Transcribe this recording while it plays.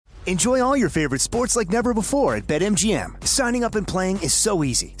Enjoy all your favorite sports like never before at BetMGM. Signing up and playing is so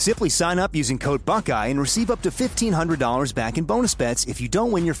easy. Simply sign up using code Buckeye and receive up to $1,500 back in bonus bets if you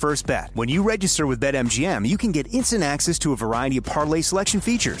don't win your first bet. When you register with BetMGM, you can get instant access to a variety of parlay selection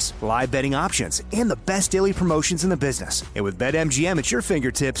features, live betting options, and the best daily promotions in the business. And with BetMGM at your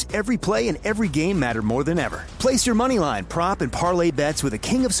fingertips, every play and every game matter more than ever. Place your moneyline, prop, and parlay bets with the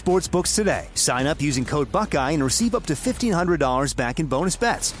king of sportsbooks today. Sign up using code Buckeye and receive up to $1,500 back in bonus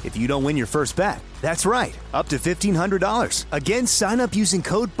bets if you don't win your first bet. That's right, up to $1,500. Again, sign up using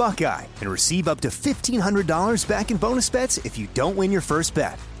code Buckeye and receive up to $1,500 back in bonus bets if you don't win your first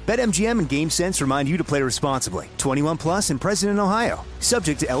bet. BetMGM and GameSense remind you to play responsibly. 21 plus and present in Ohio.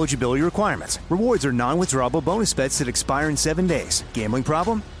 Subject to eligibility requirements. Rewards are non-withdrawable bonus bets that expire in 7 days. Gambling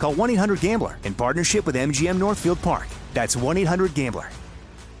problem? Call 1-800-GAMBLER in partnership with MGM Northfield Park. That's 1-800-GAMBLER.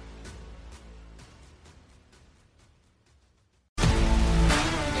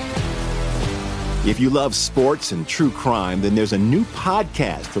 If you love sports and true crime, then there's a new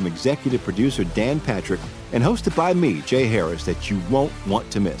podcast from executive producer Dan Patrick and hosted by me, Jay Harris, that you won't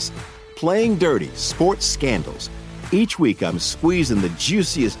want to miss. Playing Dirty: Sports Scandals. Each week, I'm squeezing the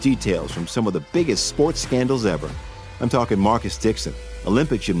juiciest details from some of the biggest sports scandals ever. I'm talking Marcus Dixon,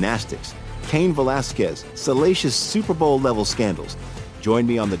 Olympic gymnastics, Cain Velasquez, salacious Super Bowl-level scandals. Join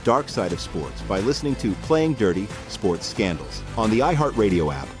me on the dark side of sports by listening to Playing Dirty: Sports Scandals on the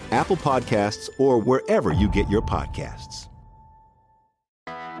iHeartRadio app, Apple Podcasts, or wherever you get your podcasts.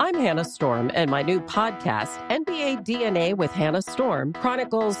 I'm Hannah Storm, and my new podcast, NBA DNA with Hannah Storm,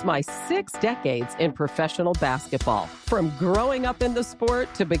 chronicles my 6 decades in professional basketball. From growing up in the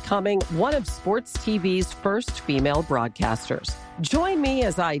sport to becoming one of sports TV's first female broadcasters. Join me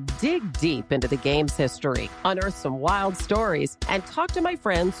as I dig deep into the game's history, unearth some wild stories, and talk to my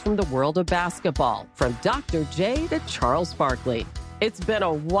friends from the world of basketball, from Dr. J to Charles Barkley. It's been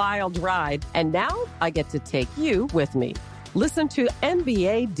a wild ride, and now I get to take you with me. Listen to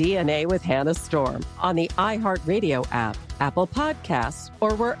NBA DNA with Hannah Storm on the iHeartRadio app, Apple Podcasts,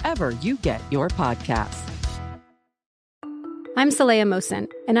 or wherever you get your podcasts. I'm Saleha Mohsin,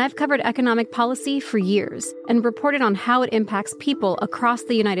 and I've covered economic policy for years and reported on how it impacts people across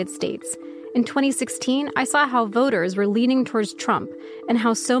the United States. In 2016, I saw how voters were leaning towards Trump and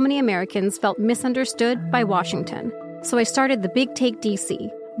how so many Americans felt misunderstood by Washington. So I started The Big Take DC.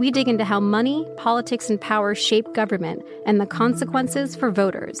 We dig into how money, politics, and power shape government and the consequences for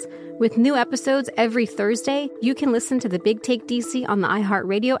voters. With new episodes every Thursday, you can listen to The Big Take DC on the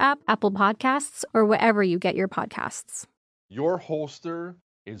iHeartRadio app, Apple Podcasts, or wherever you get your podcasts. Your holster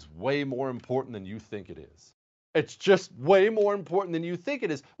is way more important than you think it is. It's just way more important than you think it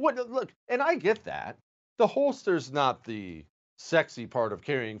is. Look, and I get that. The holster's not the sexy part of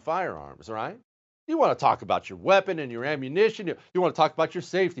carrying firearms, right? You want to talk about your weapon and your ammunition. You want to talk about your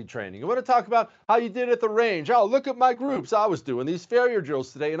safety training. You want to talk about how you did at the range. Oh, look at my groups. I was doing these failure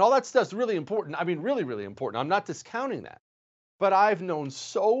drills today. And all that stuff's really important. I mean, really, really important. I'm not discounting that. But I've known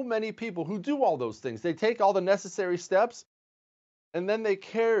so many people who do all those things. They take all the necessary steps, and then they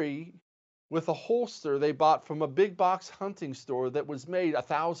carry with a holster they bought from a big box hunting store that was made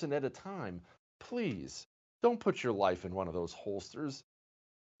 1,000 at a time. Please, don't put your life in one of those holsters.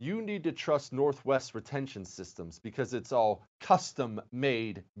 You need to trust Northwest Retention Systems because it's all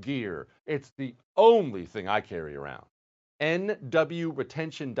custom-made gear. It's the only thing I carry around.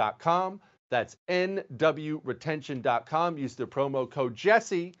 nwretention.com. That's nwretention.com. Use the promo code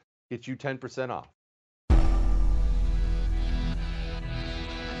Jesse. Get you 10% off.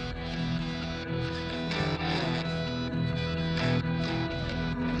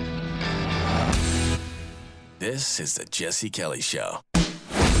 This is the Jesse Kelly Show.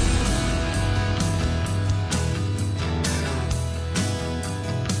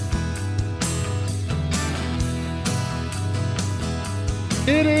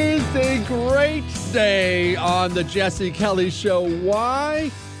 It is a great day on the Jesse Kelly Show.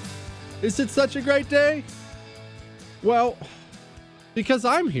 Why is it such a great day? Well, because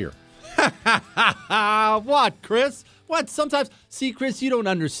I'm here. What, Chris? What? Sometimes, see, Chris, you don't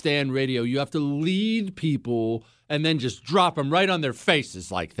understand radio. You have to lead people and then just drop them right on their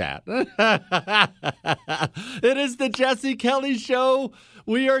faces like that. It is the Jesse Kelly Show.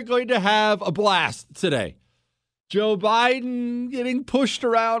 We are going to have a blast today. Joe Biden getting pushed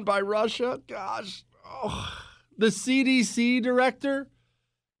around by Russia. Gosh. Oh. The CDC director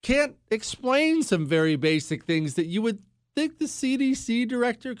can't explain some very basic things that you would think the CDC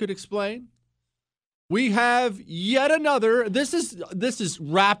director could explain. We have yet another. This is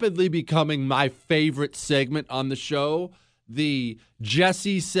rapidly becoming my favorite segment on the show, the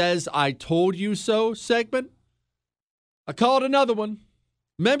Jesse Says I Told You So segment. I call it another one.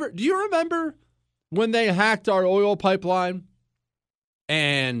 Do you remember when they hacked our oil pipeline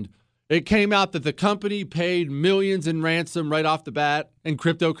and it came out that the company paid millions in ransom right off the bat in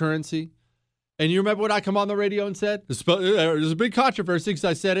cryptocurrency? And you remember what I come on the radio and said? There's a big controversy because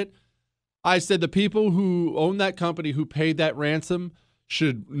I said it. I said the people who own that company who paid that ransom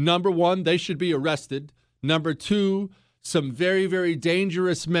should, number one, they should be arrested. Number two, some very, very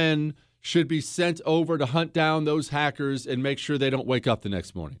dangerous men should be sent over to hunt down those hackers and make sure they don't wake up the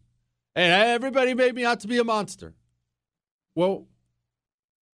next morning. And everybody made me out to be a monster. Well,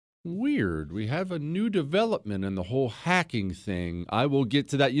 weird. We have a new development in the whole hacking thing. I will get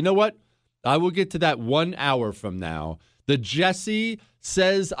to that. You know what? I will get to that 1 hour from now. The Jesse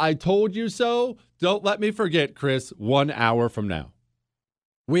says I told you so. Don't let me forget, Chris, 1 hour from now.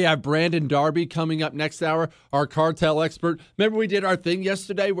 We have Brandon Darby coming up next hour, our cartel expert. Remember we did our thing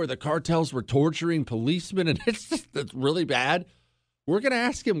yesterday where the cartels were torturing policemen, and it's really bad? We're going to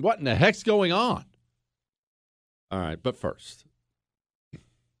ask him what in the heck's going on. All right, but first,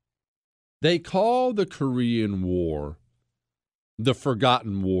 they call the Korean War the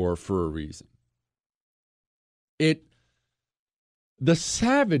Forgotten War for a reason. The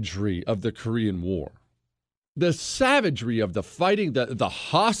savagery of the Korean War, the savagery of the fighting, the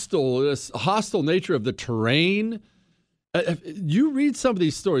hostile nature of the terrain. You read some of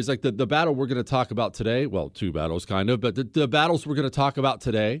these stories, like the battle we're going to talk about today. Well, two battles, kind of, but the battles we're going to talk about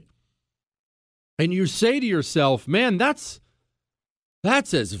today. And you say to yourself, man, that's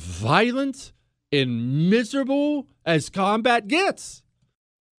as violent and miserable as combat gets.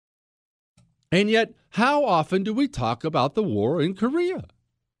 And yet, how often do we talk about the war in Korea?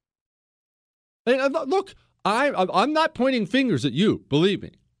 And look, I'm not pointing fingers at you, believe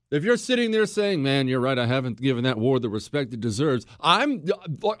me. If you're sitting there saying, man, you're right, I haven't given that war the respect it deserves, I'm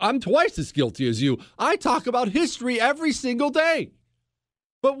twice as guilty as you. I talk about history every single day.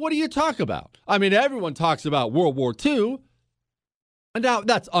 But what do you talk about? I mean, everyone talks about World War II. And now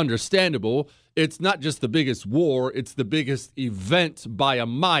that's understandable. It's not just the biggest war, it's the biggest event by a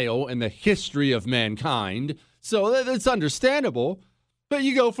mile in the history of mankind. So it's understandable. But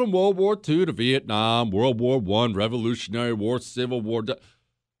you go from World War II to Vietnam, World War I, Revolutionary War, Civil War.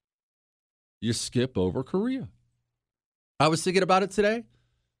 You skip over Korea. I was thinking about it today.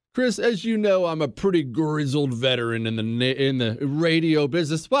 Chris, as you know, I'm a pretty grizzled veteran in the radio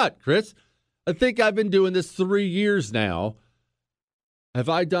business. What, Chris? I think I've been doing this 3 years now. Have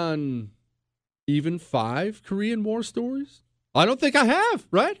I done even 5 Korean War stories? I don't think I have,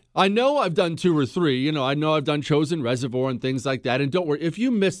 right? I know I've done 2 or 3. I know I've done Chosin Reservoir and things like that. And don't worry, if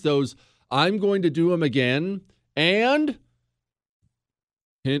you missed those, I'm going to do them again. And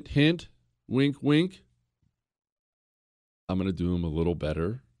hint, hint, wink, wink, I'm going to do them a little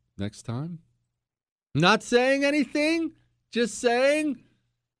better next time. Not saying anything, just saying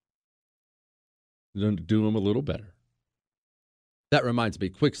I'm going to do them a little better. That reminds me,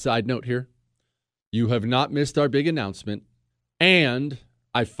 quick side note here. You have not missed our big announcement, and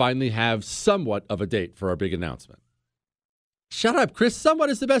I finally have somewhat of a date for our big announcement. Shut up, Chris. Somewhat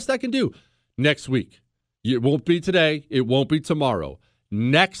is the best I can do. Next week. It won't be today. It won't be tomorrow.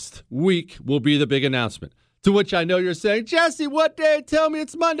 Next week will be the big announcement. To which I know you're saying, Jesse, what day? Tell me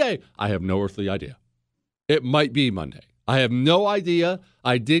it's Monday. I have no earthly idea. It might be Monday. I have no idea.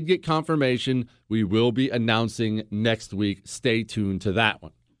 I did get confirmation. We will be announcing next week. Stay tuned to that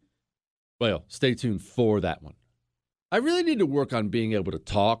one. Well, stay tuned for that one. I really need to work on being able to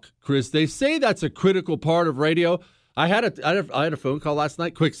talk, Chris. They say that's a critical part of radio. I had a phone call last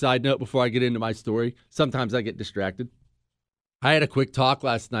night. Quick side note before I get into my story. Sometimes I get distracted. I had a quick talk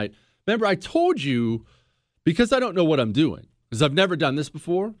last night. Remember, I told you, because I don't know what I'm doing, because I've never done this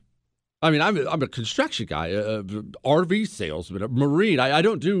before. I mean, I'm a construction guy, a RV salesman, a Marine. I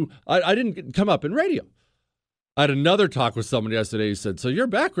didn't come up in radio. I had another talk with somebody yesterday who said, so your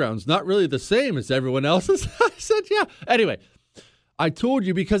background's not really the same as everyone else's? I said, yeah. Anyway, I told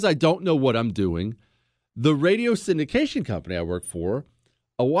you because I don't know what I'm doing. The radio syndication company I work for,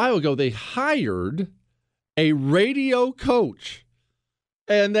 a while ago, they hired a radio coach.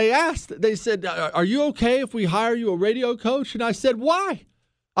 And they said, are you okay if we hire you a radio coach? And I said, why?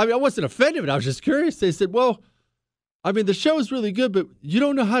 I mean, I wasn't offended, but I was just curious. They said, well, I mean, the show is really good, but you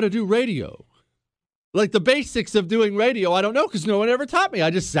don't know how to do radio. Like the basics of doing radio, I don't know because no one ever taught me. I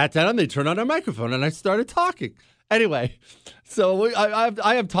just sat down and they turned on a microphone and I started talking. Anyway, so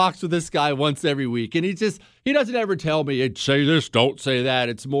I have talks with this guy once every week, and he doesn't ever tell me, hey, say this, don't say that.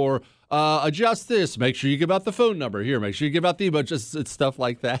 It's more, adjust this. Make sure you give out the phone number here. Make sure you give out the email. It's stuff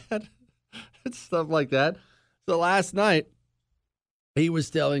like that. It's stuff like that. So last night, he was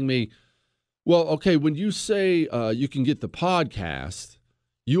telling me, well, okay, when you say you can get the podcast,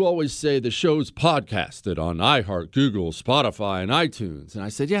 you always say the show's podcasted on iHeart, Google, Spotify, and iTunes. And I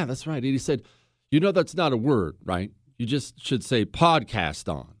said, yeah, that's right. And he said, you know that's not a word, right? You just should say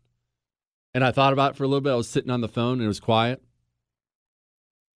podcast on. And I thought about it for a little bit. I was sitting on the phone and it was quiet.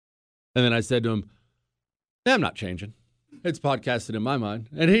 And then I said to him, yeah, I'm not changing. It's podcasted in my mind.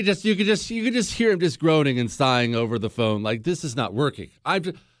 And you could just hear him just groaning and sighing over the phone like this is not working.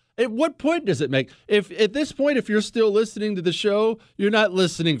 At what point does it make? If at this point, if you're still listening to the show, you're not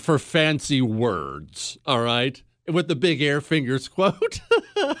listening for fancy words, all right? With the big air fingers quote.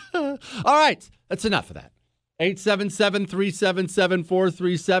 All right, that's enough of that.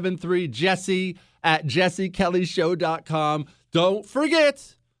 877-377-4373, Jesse at jessekellyshow.com. Don't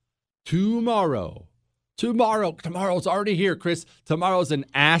forget, tomorrow's already here, Chris. Tomorrow's an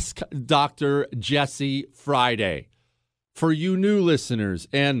Ask Dr. Jesse Friday for you new listeners.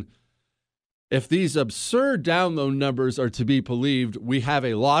 And if these absurd download numbers are to be believed, we have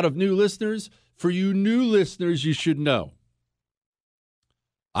a lot of new listeners. For you new listeners, you should know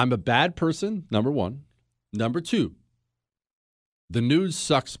I'm a bad person, number one. Number two, the news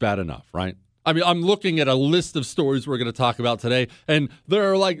sucks bad enough, right? I mean, I'm looking at a list of stories we're going to talk about today, and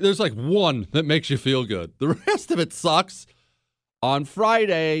there's like one that makes you feel good. The rest of it sucks. On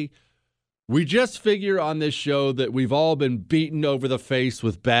Friday, we just figure on this show that we've all been beaten over the face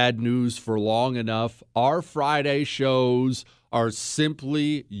with bad news for long enough. Our Friday shows are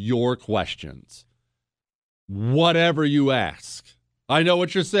simply your questions. Whatever you ask. I know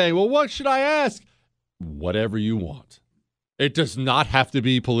what you're saying. Well, what should I ask? Whatever you want. It does not have to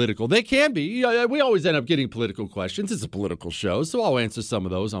be political. They can be. We always end up getting political questions. It's a political show, so I'll answer some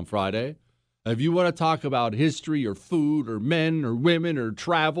of those on Friday. If you want to talk about history or food or men or women or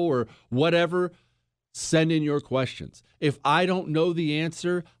travel or whatever, send in your questions. If I don't know the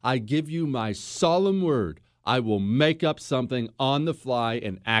answer, I give you my solemn word. I will make up something on the fly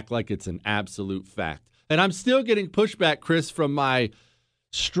and act like it's an absolute fact. And I'm still getting pushback, Chris, from my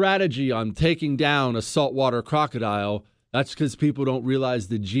strategy on taking down a saltwater crocodile. That's because people don't realize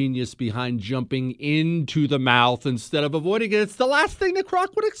the genius behind jumping into the mouth instead of avoiding it. It's the last thing the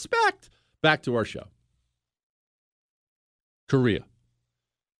croc would expect. Back to our show. Korea.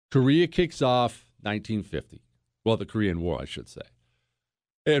 Korea kicks off 1950. Well, the Korean War, I should say.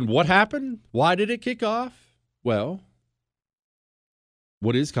 And what happened? Why did it kick off? Well,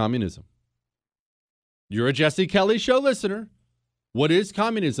 what is communism? You're a Jesse Kelly Show listener. What is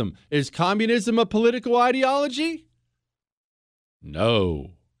communism? Is communism a political ideology?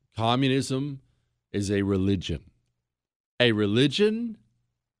 No. Communism is a religion. A religion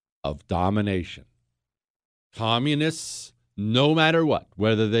of domination. Communists, no matter what,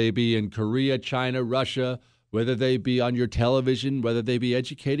 whether they be in Korea, China, Russia, whether they be on your television, whether they be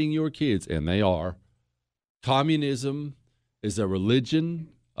educating your kids, and they are, communism is a religion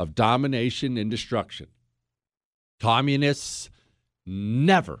of domination and destruction. Communists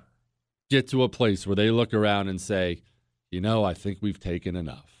never get to a place where they look around and say, you know, I think we've taken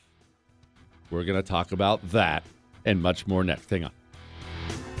enough. We're going to talk about that and much more next. Hang on.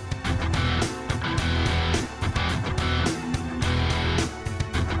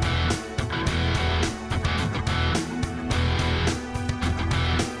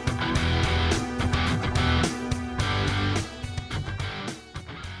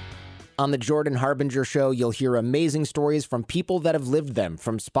 On the Jordan Harbinger Show, you'll hear amazing stories from people that have lived them,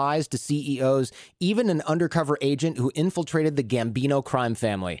 from spies to CEOs, even an undercover agent who infiltrated the Gambino crime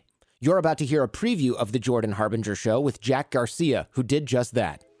family. You're about to hear a preview of the Jordan Harbinger Show with Jack Garcia, who did just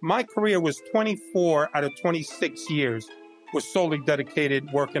that. My career was 24 out of 26 years was solely dedicated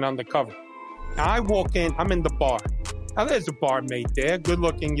working undercover. Now I walk in, I'm in the bar. Now there's a barmaid there,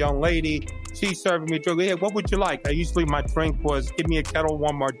 good-looking young lady. She's serving me a drink. Hey, what would you like? Usually my drink was give me a Kettle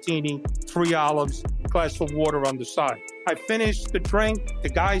One martini, 3 olives, glass of water on the side. I finish the drink. The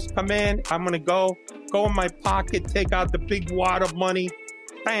guys come in. I'm going to go in my pocket, take out the big wad of money.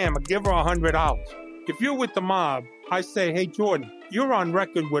 Bam, I give her $100. If you're with the mob, I say, hey, Jordan, you're on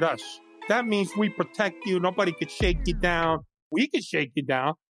record with us. That means we protect you. Nobody could shake you down. We could shake you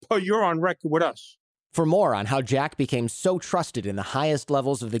down, but you're on record with us. For more on how Jack became so trusted in the highest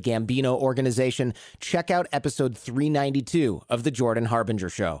levels of the Gambino organization, check out episode 392 of The Jordan Harbinger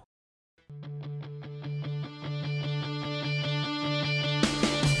Show.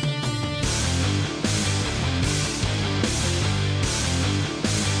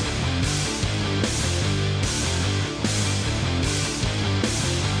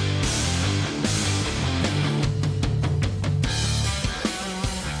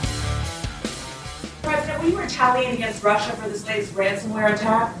 President, will you retaliate against Russia for this latest ransomware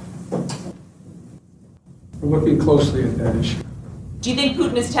attack? We're looking closely at that issue. Do you think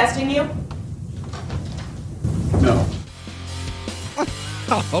Putin is testing you? No.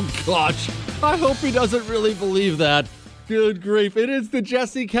 Oh, gosh. I hope he doesn't really believe that. Good grief. It is the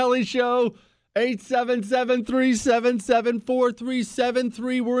Jesse Kelly Show.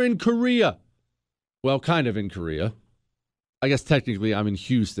 877-377-4373. We're in Korea. Well, kind of in Korea. I guess technically I'm in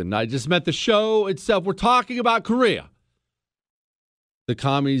Houston. I just meant the show itself. We're talking about Korea. The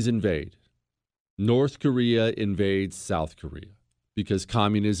commies invade. North Korea invades South Korea because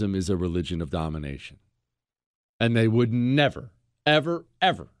communism is a religion of domination. And they would never, ever,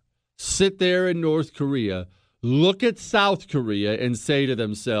 ever sit there in North Korea, look at South Korea, and say to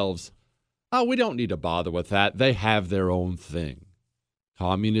themselves, oh, we don't need to bother with that. They have their own thing.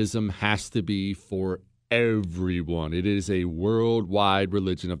 Communism has to be for everyone. It is a worldwide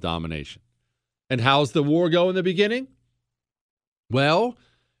religion of domination. And how's the war go in the beginning? Well,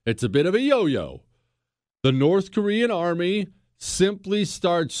 it's a bit of a yo-yo. The North Korean army simply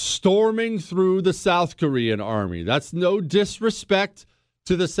starts storming through the South Korean army. That's no disrespect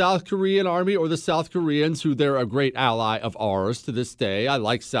to the South Korean army or the South Koreans, who they're a great ally of ours to this day. I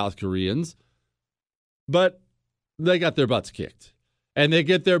like South Koreans. But they got their butts kicked. And they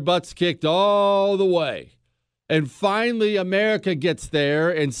get their butts kicked all the way. And finally, America gets there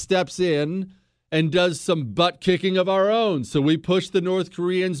and steps in and does some butt kicking of our own. So we push the North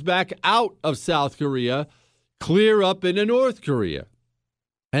Koreans back out of South Korea, clear up into North Korea.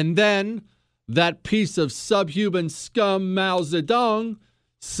 And then that piece of subhuman scum, Mao Zedong,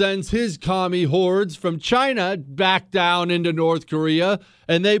 sends his commie hordes from China back down into North Korea,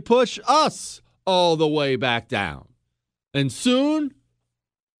 and they push us all the way back down. And soon,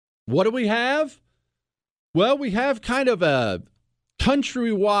 what do we have? Well, we have kind of a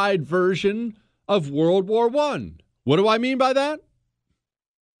countrywide version of World War I. What do I mean by that?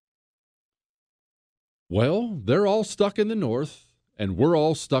 Well, they're all stuck in the north, and we're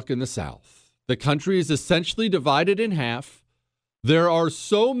all stuck in the south. The country is essentially divided in half. There are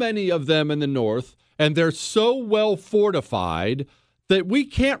so many of them in the north, and they're so well fortified that we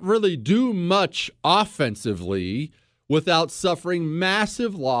can't really do much offensively without suffering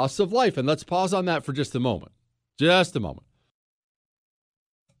massive loss of life. And let's pause on that for just a moment. Just a moment.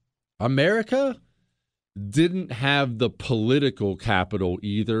 America didn't have the political capital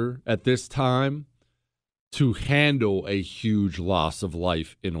either at this time to handle a huge loss of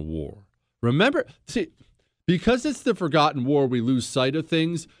life in a war. Remember, see, because it's the forgotten war, we lose sight of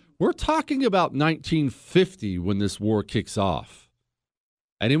things. We're talking about 1950 when this war kicks off.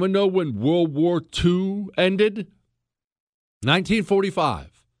 Anyone know when World War II ended?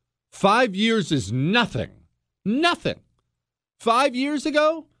 1945. 5 years is nothing. Nothing. 5 years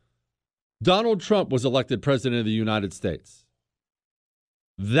ago, Donald Trump was elected president of the United States.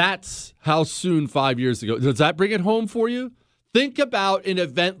 That's how soon 5 years ago. Does that bring it home for you? Think about an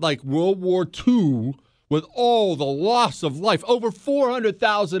event like World War II with all the loss of life. Over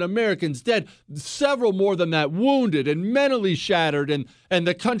 400,000 Americans dead, several more than that wounded and mentally shattered, and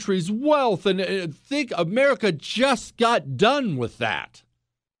the country's wealth. And think America just got done with that.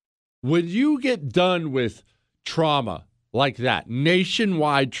 When you get done with trauma like that,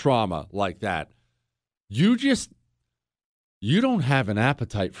 nationwide trauma like that, you don't have an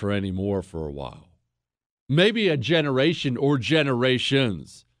appetite for any more for a while. Maybe a generation or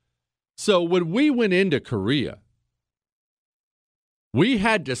generations. So when we went into Korea, we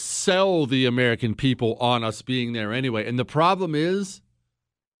had to sell the American people on us being there anyway. And the problem is,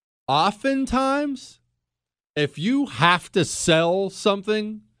 oftentimes, if you have to sell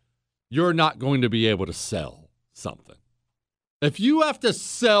something, you're not going to be able to sell something. If you have to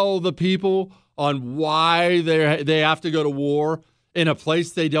sell the people on why they have to go to war in a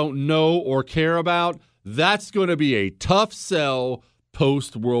place they don't know or care about, that's going to be a tough sell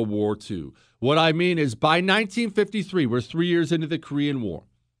post-World War II. What I mean is, by 1953, we're 3 years into the Korean War.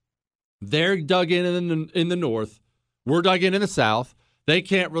 They're dug in the north. We're dug in the south. They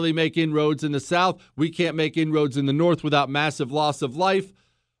can't really make inroads in the south. We can't make inroads in the north without massive loss of life.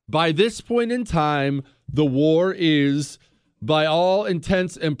 By this point in time, the war is, by all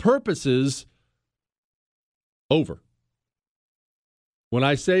intents and purposes, over. When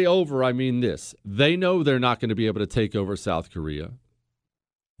I say over, I mean this. They know they're not going to be able to take over South Korea.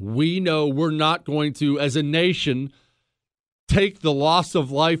 We know we're not going to, as a nation, take the loss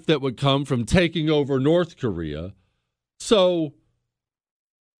of life that would come from taking over North Korea. So,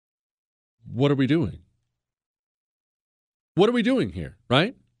 what are we doing? What are we doing here,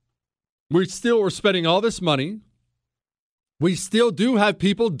 right? We're spending all this money. We still do have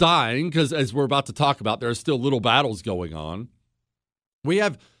people dying because, as we're about to talk about, there are still little battles going on. We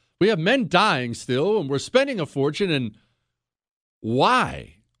have men dying still, and we're spending a fortune, and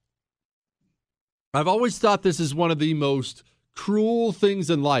Why? I've always thought this is one of the most cruel things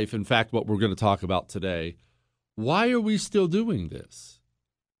in life. In fact, what we're going to talk about today. Why are we still doing this?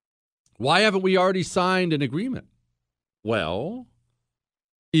 Why haven't we already signed an agreement? Well,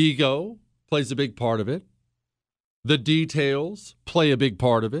 ego plays a big part of it. The details play a big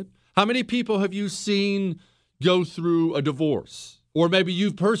part of it. How many people have you seen go through a divorce? Or maybe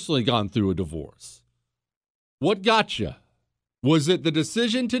you've personally gone through a divorce. What got you? Was it the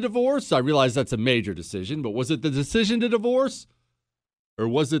decision to divorce? I realize that's a major decision, but was it the decision to divorce? Or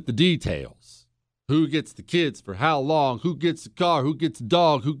was it the details? Who gets the kids for how long? Who gets the car? Who gets the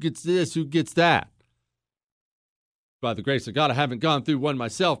dog? Who gets this? Who gets that? By the grace of God, I haven't gone through one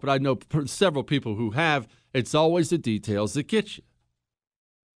myself, but I know several people who have. It's always the details that get you.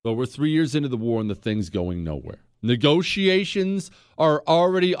 But we're 3 years into the war and the thing's going nowhere. Negotiations are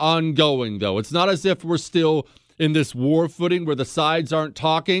already ongoing, though. It's not as if we're still in this war footing where the sides aren't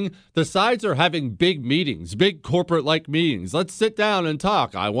talking. The sides are having big meetings, big corporate-like meetings. Let's sit down and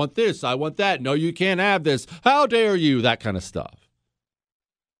talk. I want this. I want that. No, you can't have this. How dare you? That kind of stuff.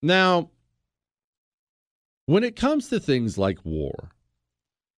 Now, when it comes to things like war,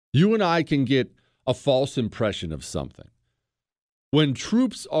 you and I can get a false impression of something. When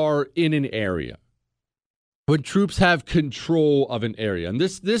troops are in an area, when troops have control of an area, and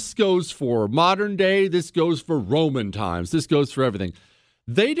this goes for modern day, this goes for Roman times, this goes for everything.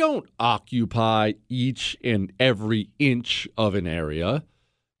 They don't occupy each and every inch of an area.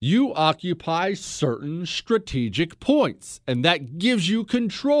 You occupy certain strategic points, and that gives you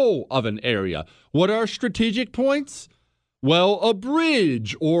control of an area. What are strategic points? Well, a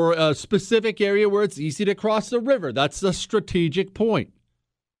bridge or a specific area where it's easy to cross a river. That's a strategic point.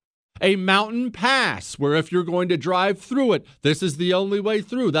 A mountain pass where if you're going to drive through it, this is the only way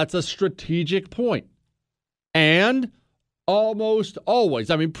through. That's a strategic point. And almost always,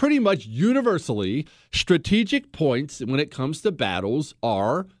 I mean, pretty much universally, strategic points when it comes to battles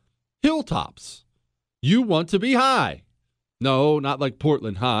are hilltops. You want to be high. No, not like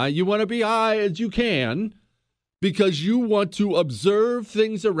Portland High. You want to be high as you can because you want to observe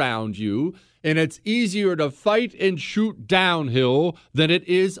things around you, and it's easier to fight and shoot downhill than it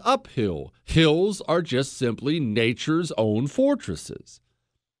is uphill. Hills are just simply nature's own fortresses.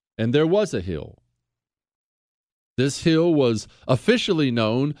 And there was a hill. This hill was officially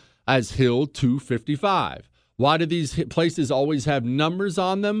known as Hill 255. Why do these places always have numbers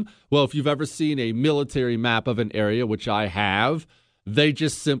on them? Well, if you've ever seen a military map of an area, which I have, they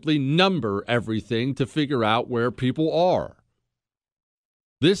just simply number everything to figure out where people are.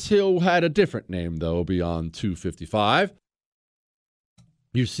 This hill had a different name, though, beyond 255.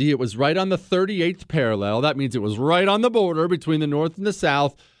 You see, it was right on the 38th parallel. That means it was right on the border between the north and the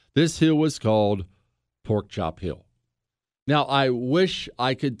south. This hill was called Pork Chop Hill. Now, I wish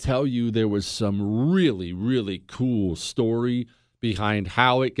I could tell you there was some really, really cool story behind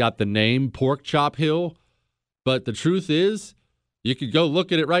how it got the name Pork Chop Hill, but the truth is, you could go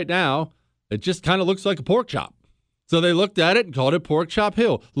look at it right now. It just kind of looks like a pork chop. So they looked at it and called it Pork Chop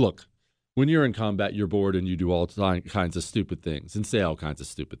Hill. Look, when you're in combat, you're bored and you do all kinds of stupid things and say all kinds of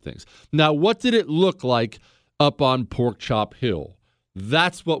stupid things. Now, what did it look like up on Pork Chop Hill?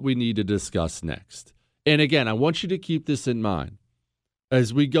 That's what we need to discuss next. And again, I want you to keep this in mind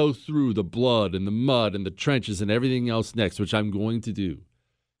as we go through the blood and the mud and the trenches and everything else next, which I'm going to do.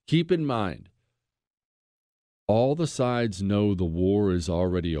 Keep in mind, all the sides know the war is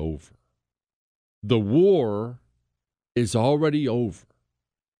already over. The war is already over.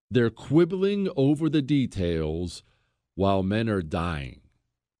 They're quibbling over the details while men are dying.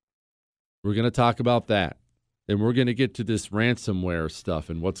 We're going to talk about that. And we're going to get to this ransomware stuff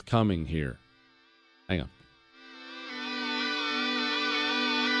and what's coming here. Hang on.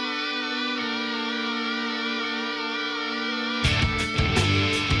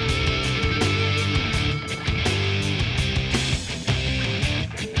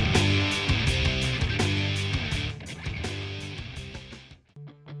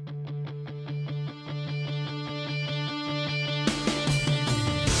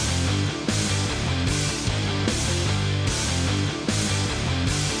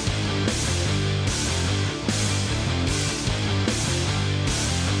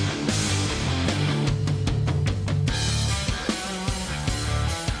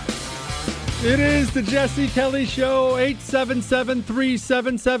 It is the Jesse Kelly Show,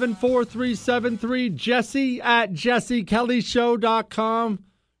 877-377-4373, Jesse at jessekellyshow.com.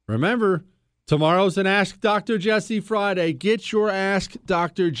 Remember, tomorrow's an Ask Dr. Jesse Friday. Get your Ask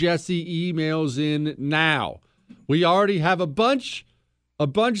Dr. Jesse emails in now. We already have a bunch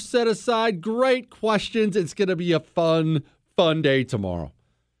set aside. Great questions. It's going to be a fun fun day tomorrow.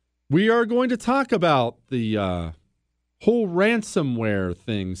 We are going to talk about the whole ransomware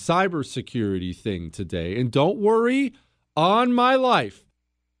thing, cybersecurity thing today. And don't worry, on my life,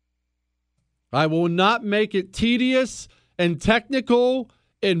 I will not make it tedious and technical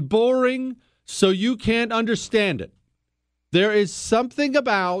and boring so you can't understand it. There is something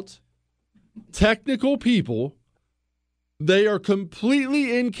about technical people. They are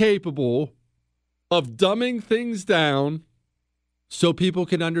completely incapable of dumbing things down so people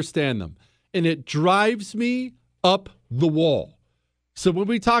can understand them. And it drives me up the wall. So when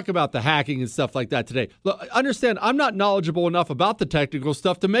we talk about the hacking and stuff like that today, look, understand I'm not knowledgeable enough about the technical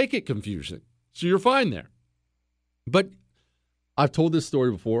stuff to make it confusing. So you're fine there. But I've told this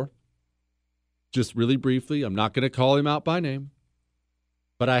story before. Just really briefly, I'm not going to call him out by name.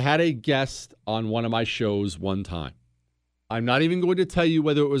 But I had a guest on one of my shows one time. I'm not even going to tell you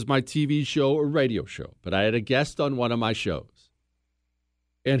whether it was my TV show or radio show, but I had a guest on one of my shows.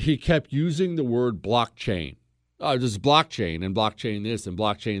 And he kept using the word blockchain. There's blockchain and blockchain this and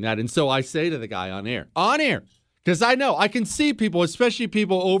blockchain that. And so I say to the guy on air, because I know I can see people, especially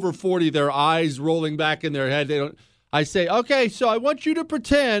people over 40, their eyes rolling back in their head. I say, okay, so I want you to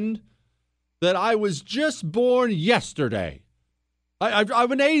pretend that I was just born yesterday.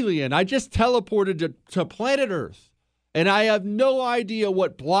 I'm an alien. I just teleported to planet Earth. And I have no idea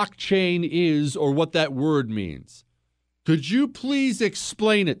what blockchain is or what that word means. Could you please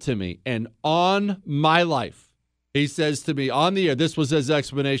explain it to me? And on my life, he says to me on the air, this was his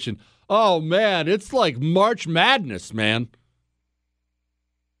explanation. Oh, man, it's like March Madness, man.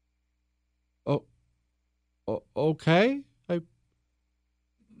 Oh, okay.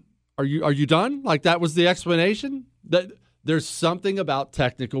 Are you done? Like that was the explanation? There's something about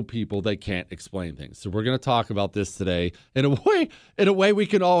technical people that can't explain things. So we're going to talk about this today in a way we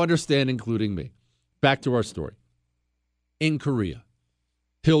can all understand, including me. Back to our story. In Korea,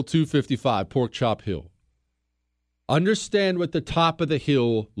 Hill 255, Pork Chop Hill. Understand what the top of the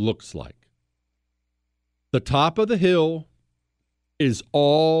hill looks like. The top of the hill is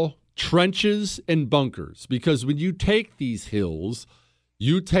all trenches and bunkers because when you take these hills,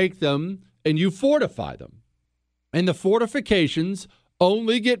 you take them and you fortify them. And the fortifications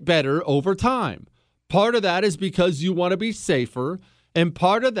only get better over time. Part of that is because you want to be safer. And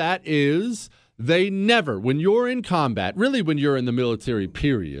part of that is they never, when you're in combat, really when you're in the military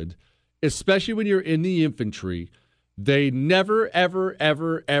period, especially when you're in the infantry, they never, ever,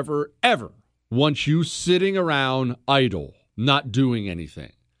 ever, ever, ever want you sitting around idle, not doing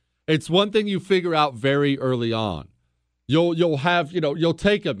anything. It's one thing you figure out very early on. You'll have, you'll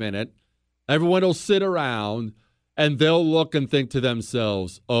take a minute. Everyone will sit around. And they'll look and think to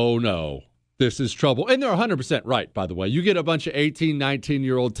themselves, oh, no, this is trouble. And they're 100% right, by the way. You get a bunch of 18,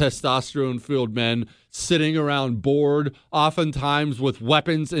 19-year-old testosterone-filled men sitting around bored, oftentimes with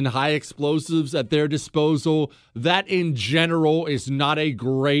weapons and high explosives at their disposal. That, in general, is not a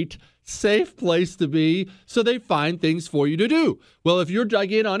great, safe place to be, so they find things for you to do. Well, if you're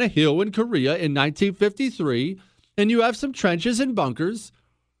dug in on a hill in Korea in 1953, and you have some trenches and bunkers,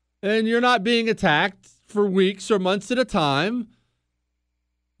 and you're not being attacked for weeks or months at a time,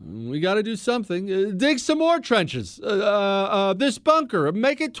 we got to do something. Dig some more trenches. This bunker,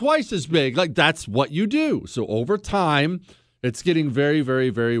 make it twice as big. Like, that's what you do. So over time, it's getting very, very,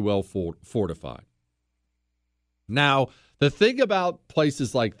 very well fortified. Now, the thing about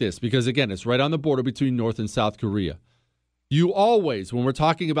places like this, because, again, it's right on the border between North and South Korea, you always, when we're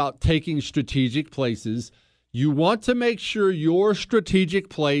talking about taking strategic places, you want to make sure your strategic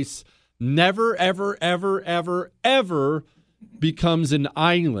place never, ever, ever, ever, ever becomes an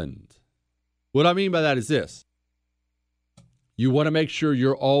island. What I mean by that is this. You want to make sure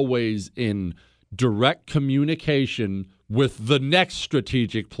you're always in direct communication with the next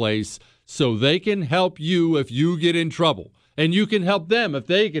strategic place so they can help you if you get in trouble. And you can help them if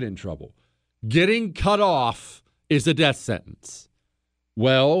they get in trouble. Getting cut off is a death sentence.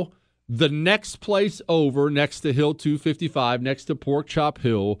 Well, the next place over, next to Hill 255, next to Pork Chop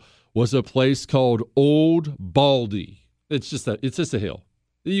Hill, was a place called Old Baldy. It's just a hill.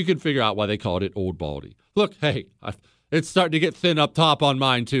 You can figure out why they called it Old Baldy. Look, hey, it's starting to get thin up top on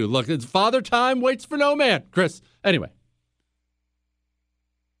mine too. Look, it's Father Time waits for no man, Chris. Anyway,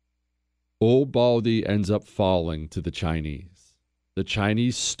 Old Baldy ends up falling to the Chinese. The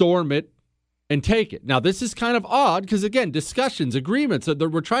Chinese storm it and take it. Now, this is kind of odd because, again, discussions, agreements,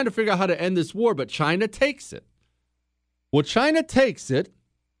 we're trying to figure out how to end this war, but China takes it. Well, China takes it.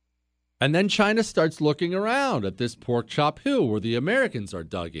 And then China starts looking around at this Pork Chop Hill where the Americans are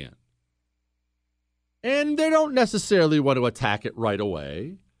dug in. And they don't necessarily want to attack it right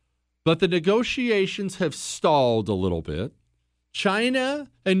away. But the negotiations have stalled a little bit. China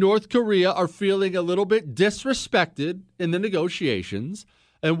and North Korea are feeling a little bit disrespected in the negotiations.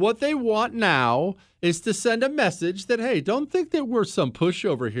 And what they want now is to send a message that, hey, don't think that we're some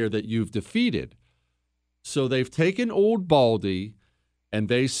pushover here that you've defeated. So they've taken Old Baldy and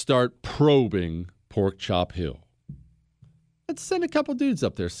they start probing Pork Chop Hill. Let's send a couple dudes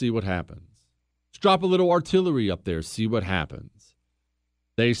up there, see what happens. Let's drop a little artillery up there, see what happens.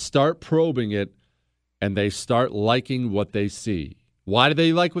 They start probing it and they start liking what they see. Why do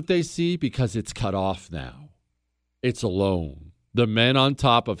they like what they see? Because it's cut off now. It's alone. The men on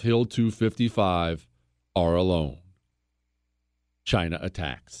top of Hill 255 are alone. China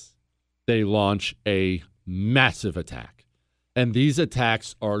attacks. They launch a massive attack. And these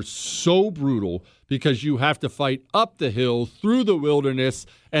attacks are so brutal because you have to fight up the hill, through the wilderness,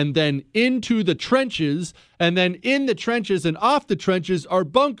 and then into the trenches. And then in the trenches and off the trenches are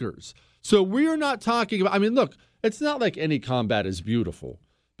bunkers. So we're not talking about, I mean, look, it's not like any combat is beautiful.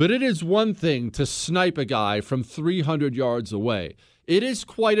 But it is one thing to snipe a guy from 300 yards away. It is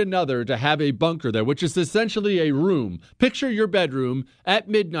quite another to have a bunker there, which is essentially a room. Picture your bedroom at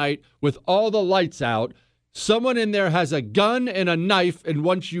midnight with all the lights out. Someone in there has a gun and a knife and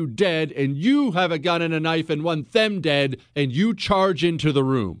wants you dead, and you have a gun and a knife and want them dead, and you charge into the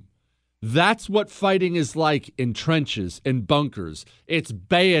room. That's what fighting is like in trenches and bunkers. It's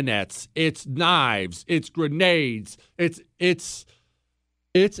bayonets, it's knives, it's grenades, it's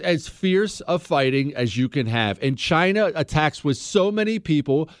as fierce a fighting as you can have. And China attacks with so many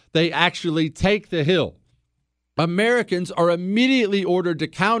people, they actually take the hill. Americans are immediately ordered to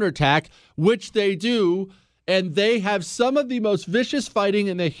counterattack, which they do, and they have some of the most vicious fighting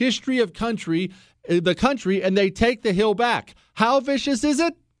in the history of the country, and they take the hill back. How vicious is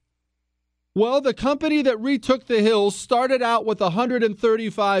it? Well, the company that retook the hill started out with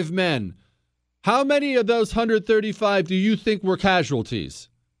 135 men. How many of those 135 do you think were casualties?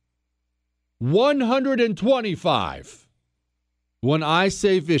 125. When I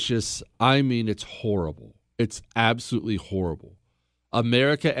say vicious, I mean it's horrible. It's absolutely horrible.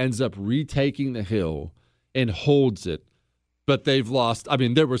 America ends up retaking the hill and holds it, but they've lost. I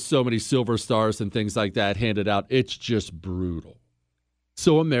mean, there were so many silver stars and things like that handed out. It's just brutal.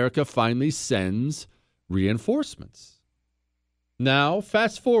 So America finally sends reinforcements. Now,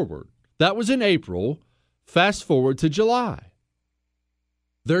 fast forward. That was in April. Fast forward to July.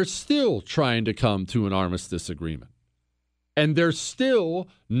 They're still trying to come to an armistice agreement. And they're still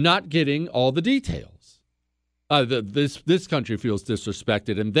not getting all the details. This country feels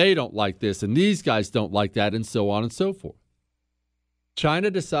disrespected, and they don't like this, and these guys don't like that, and so on and so forth.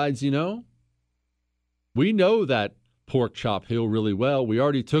 China decides, we know that Pork Chop Hill really well. We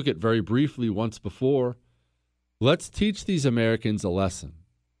already took it very briefly once before. Let's teach these Americans a lesson.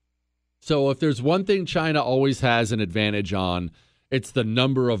 So if there's one thing China always has an advantage on, it's the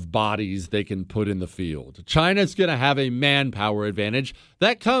number of bodies they can put in the field. China's going to have a manpower advantage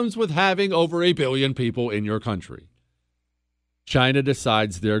that comes with having over 1 billion people in your country. China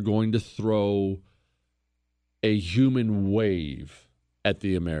decides they're going to throw a human wave at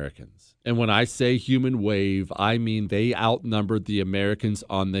the Americans. And when I say human wave, I mean they outnumbered the Americans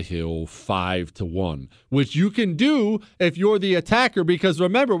on the hill 5-1, which you can do if you're the attacker, because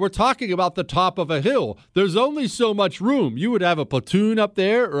remember, we're talking about the top of a hill. There's only so much room. You would have a platoon up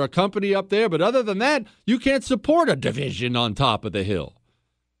there or a company up there, but other than that, you can't support a division on top of the hill.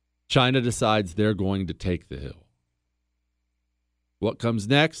 China decides they're going to take the hill. What comes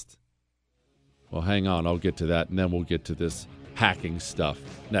next? Well, hang on, I'll get to that, and then we'll get to this hacking stuff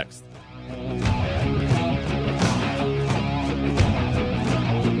next.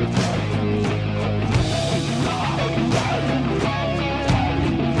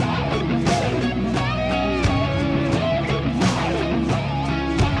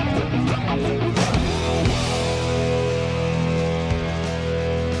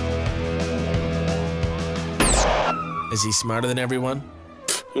 Is he smarter than everyone?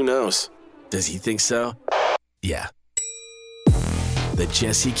 Who knows? Does he think so? Yeah. The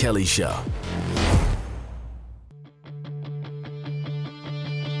Jesse Kelly Show.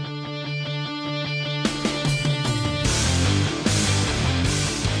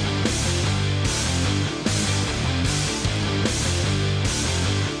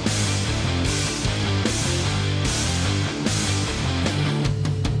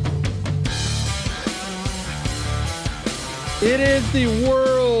 It is the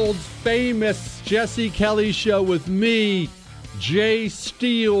world famous Jesse Kelly Show with me, J.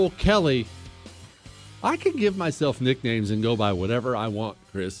 Steele Kelly. I can give myself nicknames and go by whatever I want,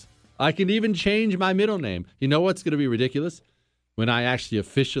 Chris. I can even change my middle name. You know what's going to be ridiculous? When I actually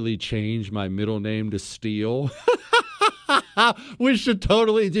officially change my middle name to Steele. We should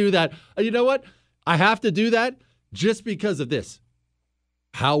totally do that. You know what? I have to do that just because of this.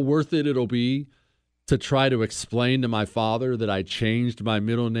 How worth it'll be to try to explain to my father that I changed my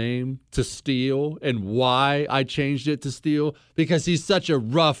middle name to Steele and why I changed it to Steele, because he's such a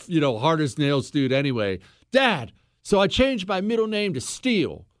rough, hard as nails dude anyway. Dad, so I changed my middle name to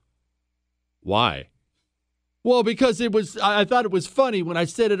Steele. Why? Well, because I thought it was funny when I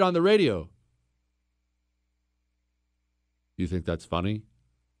said it on the radio. You think that's funny?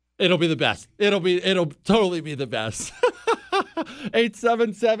 It'll be the best. It'll totally be the best.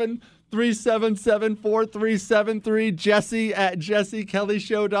 877-377-4373. Jesse at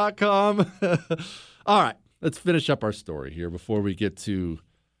jessekellyshow.com. All right, let's finish up our story here before we get to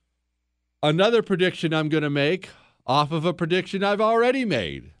another prediction I'm going to make off of a prediction I've already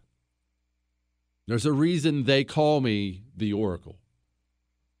made. There's a reason they call me the Oracle.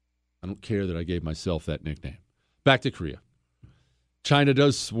 I don't care that I gave myself that nickname. Back to Korea. China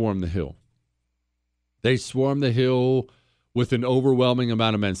does swarm the hill. They swarm the hill with an overwhelming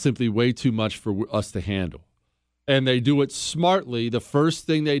amount of men, simply way too much for us to handle. And they do it smartly. The first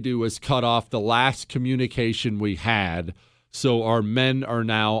thing they do is cut off the last communication we had. So our men are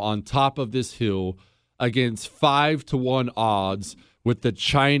now on top of this hill against 5-1 odds with the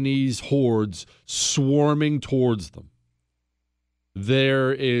Chinese hordes swarming towards them.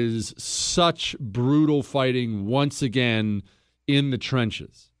 There is such brutal fighting once again in the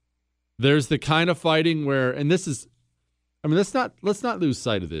trenches. There's the kind of fighting where, and this is, let's not lose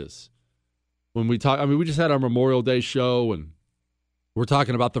sight of this. When we talk, we just had our Memorial Day show, and we're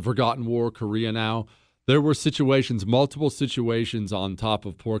talking about the Forgotten War, Korea now. There were situations, multiple situations on top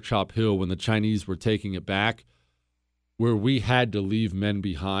of Pork Chop Hill when the Chinese were taking it back, where we had to leave men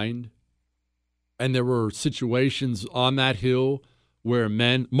behind. And there were situations on that hill where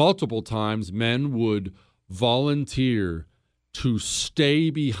multiple times, men would volunteer to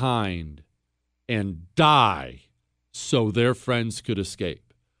stay behind and die so their friends could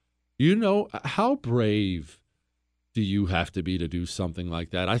escape. You know, how brave do you have to be to do something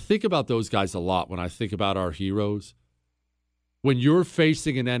like that? I think about those guys a lot when I think about our heroes. When you're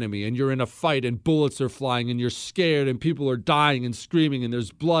facing an enemy and you're in a fight and bullets are flying and you're scared and people are dying and screaming and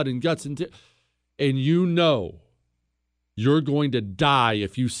there's blood and guts and you know you're going to die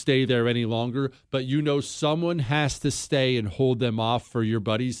if you stay there any longer, but you know someone has to stay and hold them off for your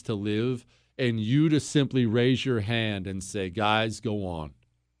buddies to live, and you to simply raise your hand and say, guys, go on,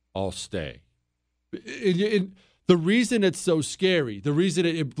 I'll stay. The reason it's so scary, the reason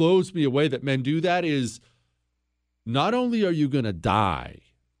it blows me away that men do that is not only are you going to die,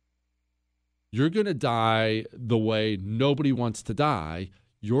 you're going to die the way nobody wants to die.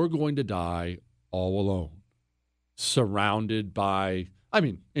 You're going to die all alone, surrounded by,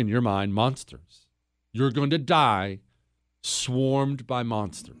 in your mind, monsters. You're going to die swarmed by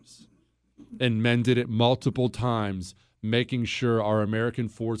monsters. And men did it multiple times, making sure our American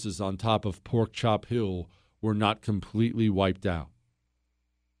forces on top of Pork Chop Hill were not completely wiped out.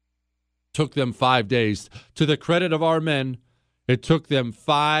 Took them 5 days. To the credit of our men, it took them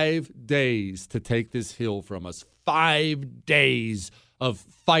 5 days to take this hill from us. 5 days of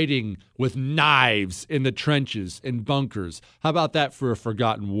fighting with knives in the trenches and bunkers. How about that for a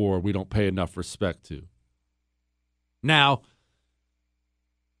forgotten war we don't pay enough respect to? Now,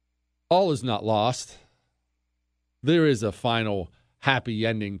 all is not lost. There is a final happy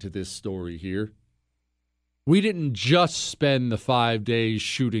ending to this story here. We didn't just spend the 5 days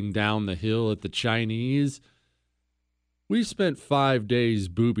shooting down the hill at the Chinese. We spent 5 days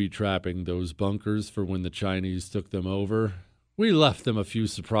booby-trapping those bunkers for when the Chinese took them over. We left them a few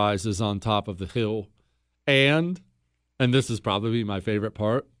surprises on top of the hill. And this is probably my favorite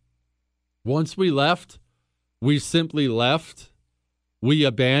part, once we left, we simply left. We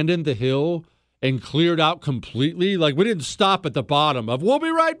abandoned the hill and cleared out completely. Like, we didn't stop at the bottom of, we'll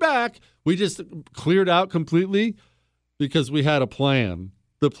be right back. We just cleared out completely because we had a plan.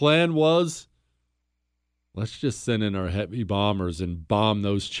 The plan was, let's just send in our heavy bombers and bomb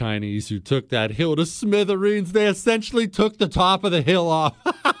those Chinese who took that hill to smithereens. They essentially took the top of the hill off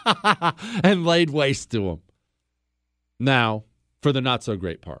and laid waste to them. Now, for the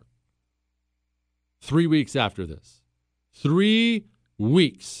not-so-great part. 3 weeks after this. 3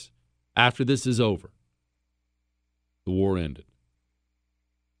 weeks after this is over, the war ended.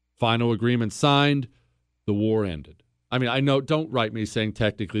 Final agreement signed, the war ended. I know, don't write me saying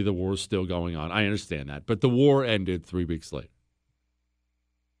technically the war is still going on. I understand that. But the war ended 3 weeks later.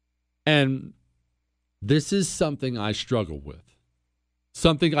 And this is something I struggle with.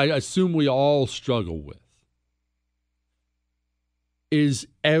 Something I assume we all struggle with. Is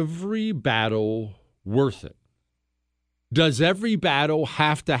every battle worth it? Does every battle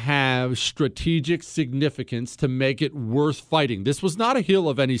have to have strategic significance to make it worth fighting? This was not a hill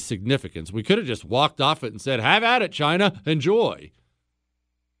of any significance. We could have just walked off it and said, have at it, China, enjoy.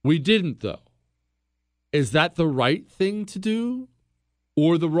 We didn't, though. Is that the right thing to do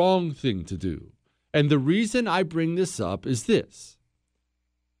or the wrong thing to do? And the reason I bring this up is this.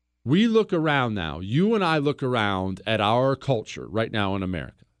 We look around now, you and I look around at our culture right now in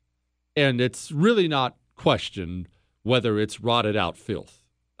America, and it's really not questioned whether it's rotted out filth.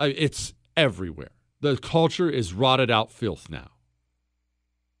 It's everywhere. The culture is rotted out filth now.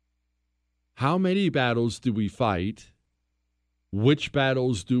 How many battles do we fight? Which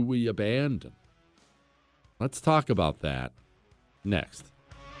battles do we abandon? Let's talk about that next.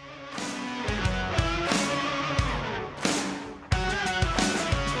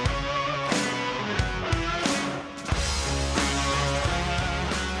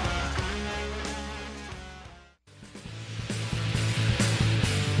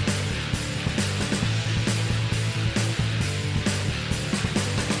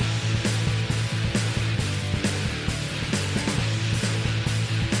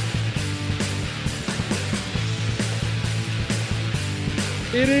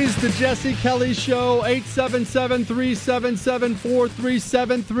 It is the Jesse Kelly Show,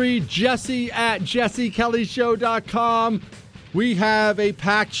 877-377-4373, Jesse at jessekellyshow.com. We have a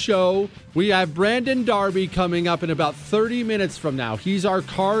packed show. We have Brandon Darby coming up in about 30 minutes from now. He's our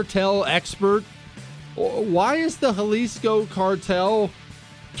cartel expert. Why is the Jalisco cartel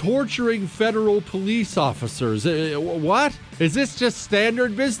torturing federal police officers? What? Is this just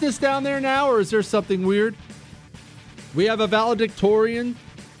standard business down there now, or is there something weird? We have a valedictorian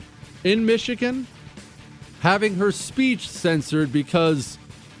in Michigan having her speech censored because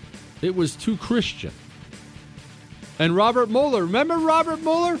it was too Christian. And Robert Mueller, remember Robert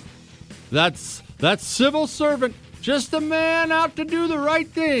Mueller? That's civil servant, just a man out to do the right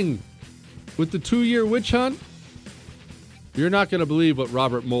thing. With the 2-year witch hunt, you're not going to believe what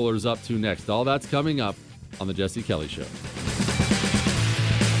Robert Mueller's up to next. All that's coming up on the Jesse Kelly Show.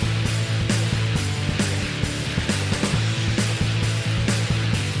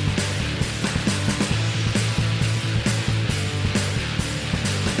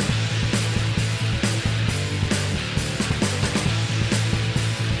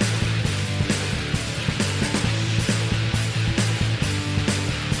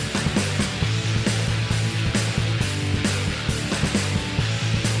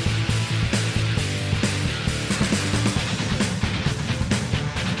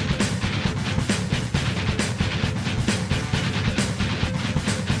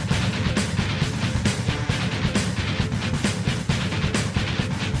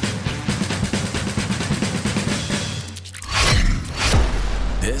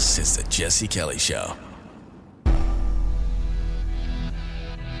 This is the Jesse Kelly Show.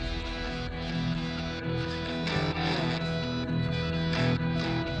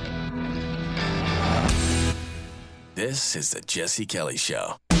 This is the Jesse Kelly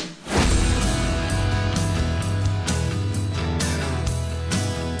Show.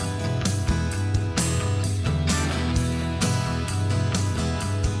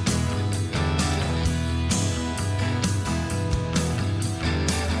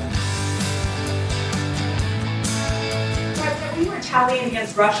 Retaliating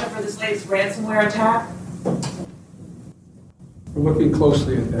against Russia for this latest ransomware attack? We're looking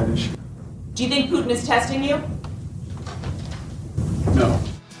closely at that issue. Do you think Putin is testing you? No.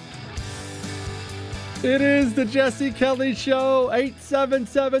 It is the Jesse Kelly Show,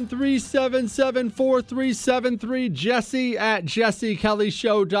 877-377-4373, Jesse at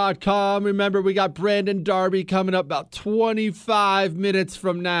jessekellyshow.com. Remember, we got Brandon Darby coming up about 25 minutes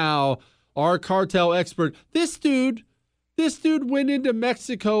from now, our cartel expert. This dude went into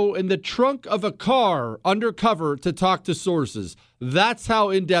Mexico in the trunk of a car undercover to talk to sources. That's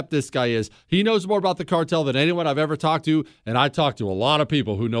how in-depth this guy is. He knows more about the cartel than anyone I've ever talked to, and I talk to a lot of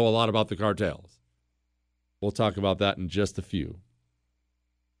people who know a lot about the cartels. We'll talk about that in just a few.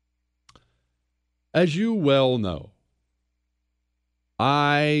 As you well know,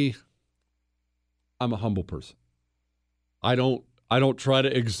 I'm a humble person. I don't try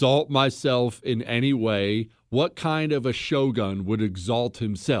to exalt myself in any way. What kind of a shogun would exalt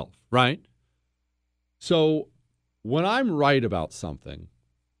himself, right? So when I'm right about something,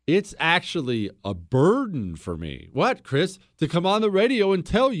 it's actually a burden for me. What, Chris? To come on the radio and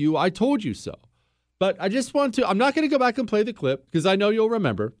tell you I told you so. But I just want to, I'm not going to go back and play the clip because I know you'll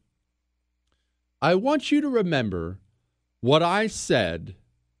remember. I want you to remember what I said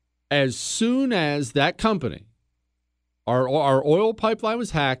as soon as that company, our oil pipeline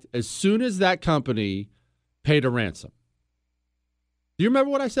was hacked, as soon as that company paid a ransom. Do you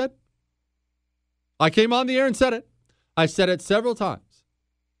remember what I said? I came on the air and said it. I said it several times.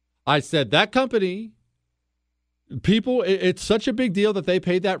 I said that company, people, it's such a big deal that they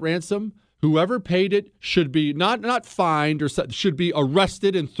paid that ransom. Whoever paid it should be not fined or should be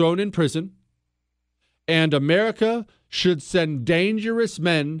arrested and thrown in prison. And America should send dangerous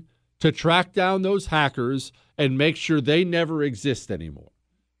men to track down those hackers and make sure they never exist anymore.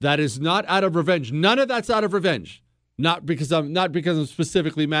 That is not out of revenge. None of that's out of revenge. Not because I'm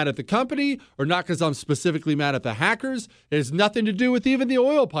specifically mad at the company or not because I'm specifically mad at the hackers. It has nothing to do with even the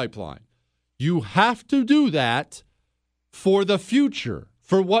oil pipeline. You have to do that for the future,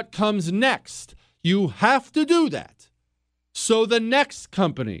 for what comes next. You have to do that. So the next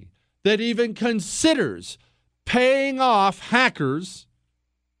company that even considers paying off hackers,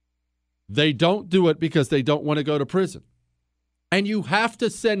 they don't do it because they don't want to go to prison. And you have to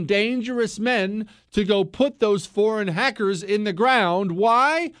send dangerous men to go put those foreign hackers in the ground.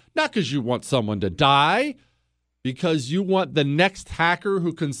 Why? Not because you want someone to die, because you want the next hacker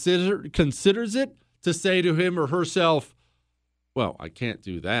who considers it to say to him or herself, well, I can't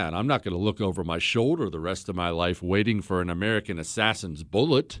do that. I'm not going to look over my shoulder the rest of my life waiting for an American assassin's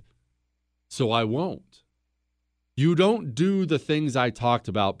bullet, so I won't. You don't do the things I talked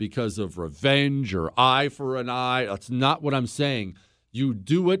about because of revenge or eye for an eye. That's not what I'm saying. You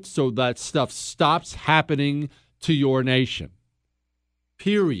do it so that stuff stops happening to your nation.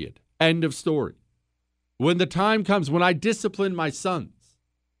 Period. End of story. When the time comes, when I discipline my sons,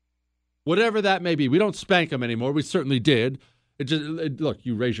 whatever that may be, we don't spank them anymore. We certainly did. Look,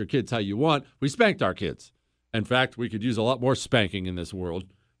 you raise your kids how you want. We spanked our kids. In fact, we could use a lot more spanking in this world.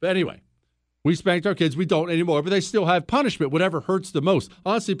 But anyway. We spanked our kids. We don't anymore, but they still have punishment, whatever hurts the most.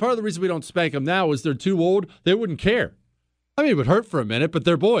 Honestly, part of the reason we don't spank them now is they're too old. They wouldn't care. I mean, it would hurt for a minute, but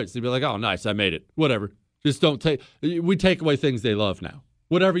they're boys. They'd be like, oh, nice, I made it. Whatever. Just don't take. We take away things they love now.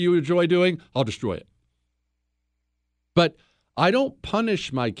 Whatever you enjoy doing, I'll destroy it. But I don't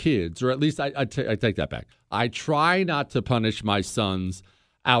punish my kids, or at least I take that back. I try not to punish my sons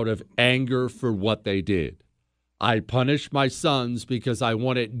out of anger for what they did. I punish my sons because I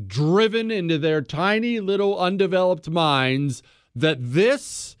want it driven into their tiny little undeveloped minds that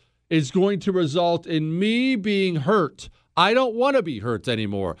this is going to result in me being hurt. I don't want to be hurt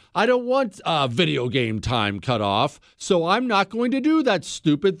anymore. I don't want video game time cut off, so I'm not going to do that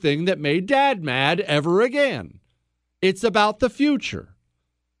stupid thing that made Dad mad ever again. It's about the future.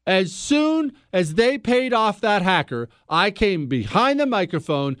 As soon as they paid off that hacker, I came behind the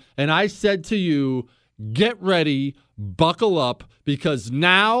microphone and I said to you, get ready, buckle up, because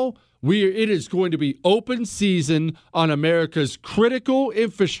now it is going to be open season on America's critical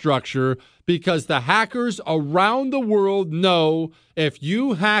infrastructure, because the hackers around the world know if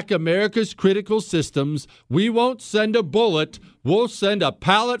you hack America's critical systems, we won't send a bullet, we'll send a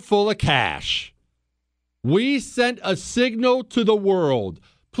pallet full of cash. We sent a signal to the world.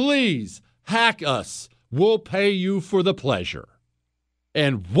 Please hack us. We'll pay you for the pleasure.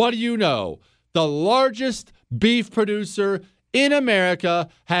 And what do you know? The largest beef producer in America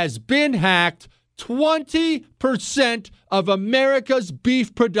has been hacked. 20% of America's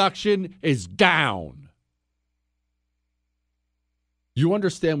beef production is down. You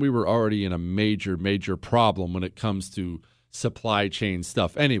understand we were already in a major, major problem when it comes to supply chain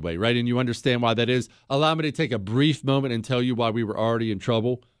stuff anyway, right? And you understand why that is? Allow me to take a brief moment and tell you why we were already in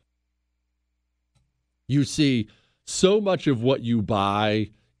trouble. You see, so much of what you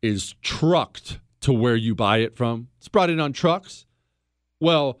buy is trucked to where you buy it from. It's brought in on trucks.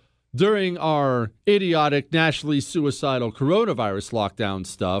 Well, during our idiotic, nationally suicidal coronavirus lockdown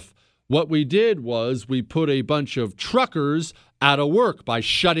stuff, what we did was we put a bunch of truckers out of work by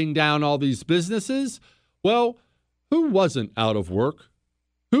shutting down all these businesses. Well, who wasn't out of work?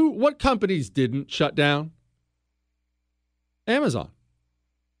 What companies didn't shut down? Amazon,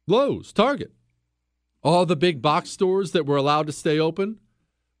 Lowe's, Target, all the big box stores that were allowed to stay open.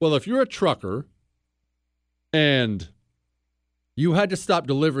 Well, if you're a trucker and you had to stop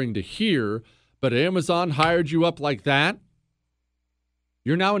delivering to here, but Amazon hired you up like that,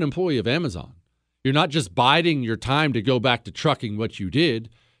 you're now an employee of Amazon. You're not just biding your time to go back to trucking what you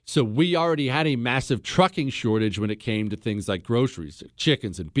did. So we already had a massive trucking shortage when it came to things like groceries,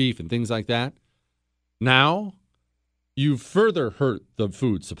 chickens and beef and things like that. Now, you've further hurt the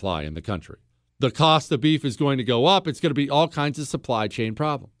food supply in the country. The cost of beef is going to go up. It's going to be all kinds of supply chain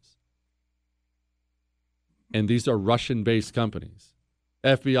problems. And these are Russian-based companies.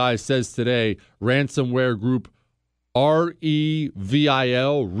 FBI says today, ransomware group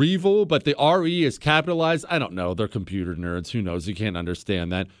REVIL, REVIL, but the RE is capitalized. I don't know. They're computer nerds. Who knows? You can't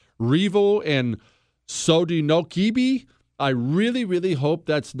understand that. REVIL and Sodinokibi I really, really hope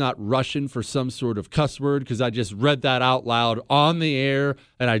that's not Russian for some sort of cuss word, because I just read that out loud on the air,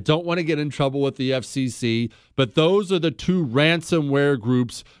 and I don't want to get in trouble with the FCC. But those are the two ransomware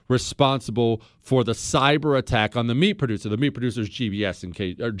groups responsible for the cyber attack on the meat producer. The meat producer is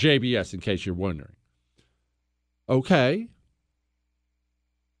JBS, in case you're wondering. Okay.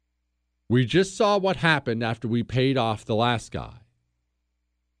 We just saw what happened after we paid off the last guy.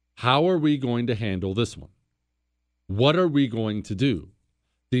 How are we going to handle this one? What are we going to do?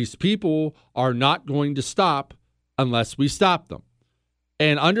 These people are not going to stop unless we stop them.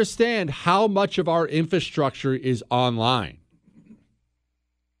 And understand how much of our infrastructure is online.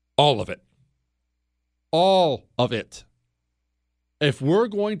 All of it. All of it. If we're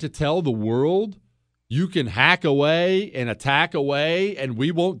going to tell the world you can hack away and attack away and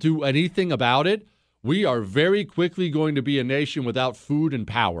we won't do anything about it, we are very quickly going to be a nation without food and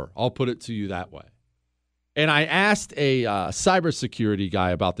power. I'll put it to you that way. And I asked a cybersecurity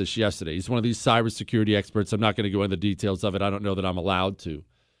guy about this yesterday. He's one of these cybersecurity experts. I'm not going to go into the details of it. I don't know that I'm allowed to.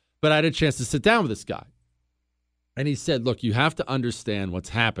 But I had a chance to sit down with this guy. And he said, look, you have to understand what's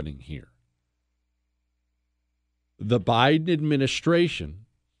happening here. The Biden administration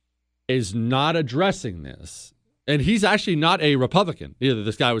is not addressing this. And he's actually not a Republican either.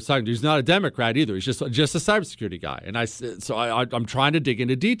 This guy was talking to, he's not a Democrat either. He's just a cybersecurity guy. And I said, so I'm trying to dig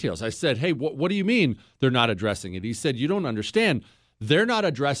into details. I said, hey, what do you mean they're not addressing it? He said, you don't understand. They're not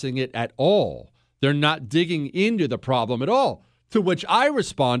addressing it at all. They're not digging into the problem at all. To which I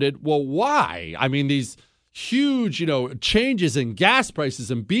responded, well, why? I mean, these huge, changes in gas prices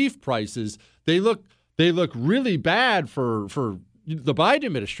and beef prices, they look really bad for the Biden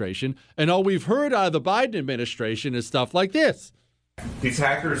administration, and all we've heard out of the Biden administration is stuff like this. These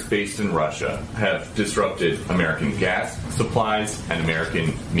hackers based in Russia have disrupted American gas supplies and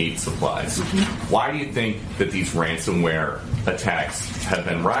American meat supplies. Why do you think that these ransomware attacks have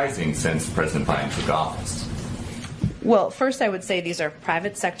been rising since President Biden took office? Well, first I would say these are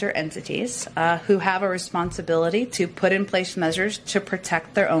private sector entities who have a responsibility to put in place measures to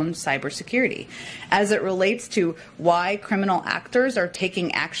protect their own cybersecurity. As it relates to why criminal actors are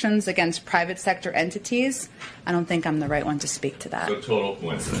taking actions against private sector entities, I don't think I'm the right one to speak to that. So total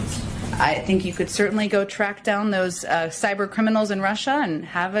coincidence. I think you could certainly go track down those cyber criminals in Russia and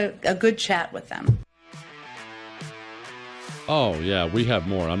have a good chat with them. Oh, yeah, we have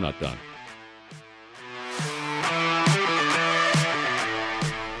more. I'm not done.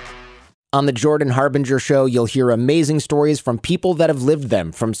 On the Jordan Harbinger Show, you'll hear amazing stories from people that have lived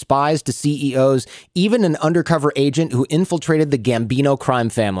them, from spies to CEOs, even an undercover agent who infiltrated the Gambino crime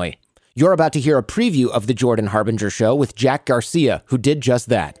family. You're about to hear a preview of the Jordan Harbinger Show with Jack Garcia, who did just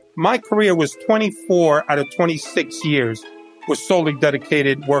that. My career was 24 out of 26 years was solely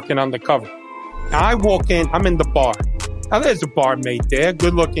dedicated working undercover. Now I walk in, I'm in the bar. Now there's a barmaid there,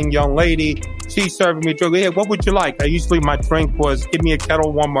 good-looking young lady. She's serving me a drink. Hey, what would you like? My drink was, give me a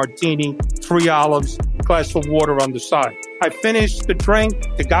Kettle One martini, 3 olives, a glass of water on the side. I finish the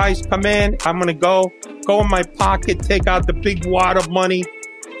drink. The guys come in. I'm going to go in my pocket, take out the big wad of money.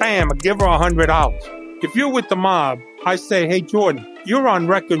 Bam, I give her $100. If you're with the mob, I say, hey, Jordan, you're on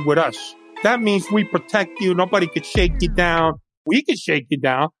record with us. That means we protect you. Nobody could shake you down. We could shake you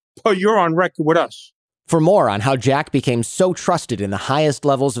down, but you're on record with us. For more on how Jack became so trusted in the highest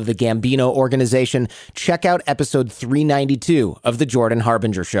levels of the Gambino organization, check out episode 392 of The Jordan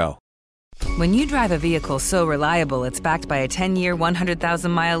Harbinger Show. When you drive a vehicle so reliable it's backed by a 10-year,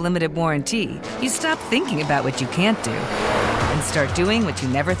 100,000-mile limited warranty, you stop thinking about what you can't do and start doing what you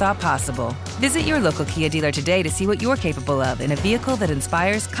never thought possible. Visit your local Kia dealer today to see what you're capable of in a vehicle that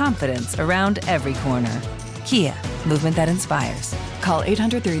inspires confidence around every corner. Kia, movement that inspires. Call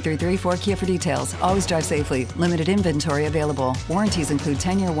 800-333-4KIA for details. Always drive safely. Limited inventory available. Warranties include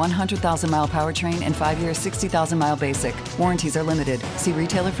 10-year 100,000-mile powertrain and 5-year 60,000-mile basic. Warranties are limited. See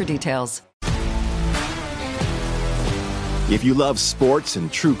retailer for details. If you love sports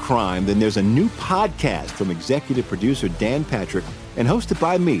and true crime, then there's a new podcast from executive producer Dan Patrick and hosted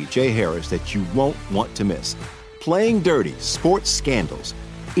by me, Jay Harris, that you won't want to miss. Playing Dirty: Sports Scandals.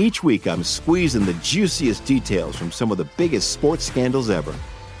 Each week, I'm squeezing the juiciest details from some of the biggest sports scandals ever.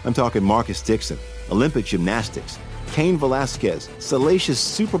 I'm talking Marcus Dixon, Olympic gymnastics, Cain Velasquez, salacious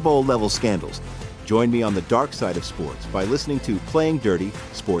Super Bowl-level scandals. Join me on the dark side of sports by listening to Playing Dirty: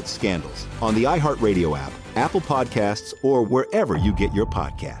 Sports Scandals on the iHeartRadio app, Apple Podcasts, or wherever you get your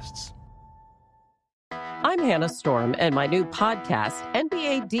podcasts. I'm Hannah Storm, and my new podcast,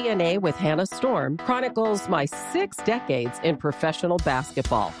 NBA DNA with Hannah Storm, chronicles my 6 decades in professional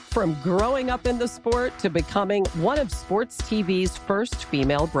basketball. From growing up in the sport to becoming one of sports TV's first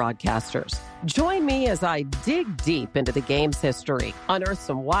female broadcasters. Join me as I dig deep into the game's history, unearth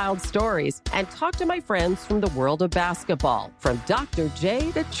some wild stories, and talk to my friends from the world of basketball, from Dr.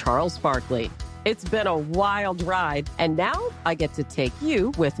 J to Charles Barkley. It's been a wild ride, and now I get to take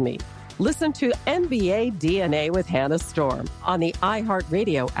you with me. Listen to NBA DNA with Hannah Storm on the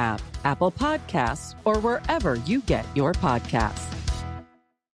iHeartRadio app, Apple Podcasts, or wherever you get your podcasts.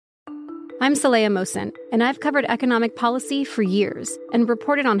 I'm Saleha Mohsin, and I've covered economic policy for years and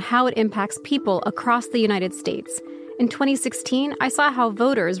reported on how it impacts people across the United States. In 2016, I saw how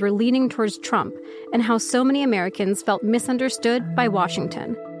voters were leaning towards Trump and how so many Americans felt misunderstood by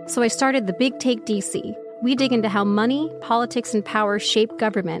Washington. So I started The Big Take DC. We dig into how money, politics, and power shape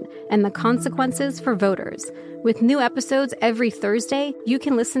government and the consequences for voters. With new episodes every Thursday, you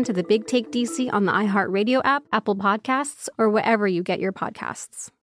can listen to The Big Take DC on the iHeartRadio app, Apple Podcasts, or wherever you get your podcasts.